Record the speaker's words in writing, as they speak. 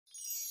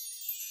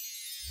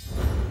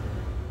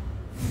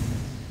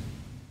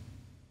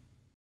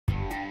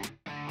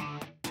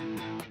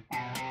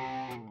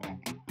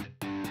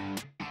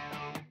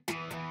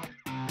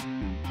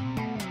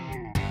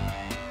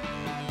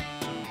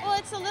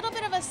it's a little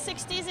bit of a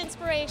 60s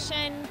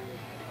inspiration,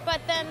 but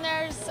then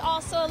there's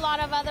also a lot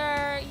of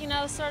other, you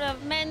know, sort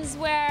of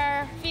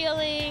menswear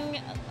feeling,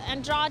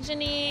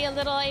 androgyny, a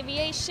little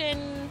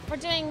aviation. We're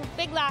doing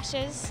big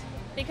lashes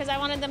because I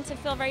wanted them to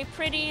feel very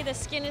pretty. The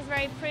skin is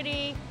very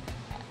pretty.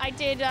 I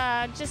did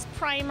just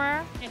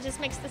primer. It just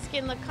makes the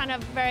skin look kind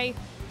of very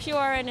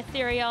pure and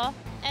ethereal.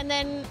 And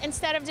then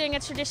instead of doing a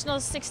traditional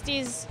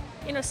 60s,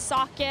 you know,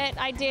 socket,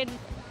 I did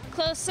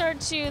closer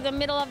to the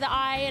middle of the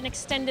eye and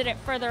extended it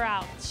further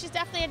out. She's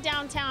definitely a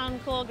downtown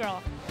cool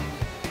girl.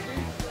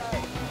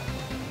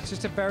 It's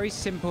just a very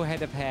simple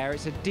head of hair.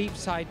 It's a deep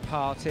side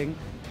parting,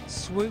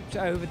 swooped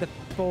over the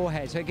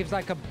forehead, so it gives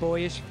like a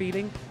boyish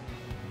feeling,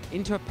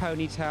 into a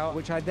ponytail,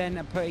 which I then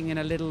am putting in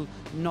a little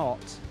knot.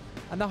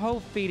 And the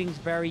whole feeling's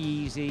very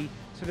easy,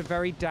 sort of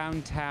very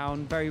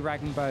downtown, very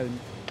rag and bone.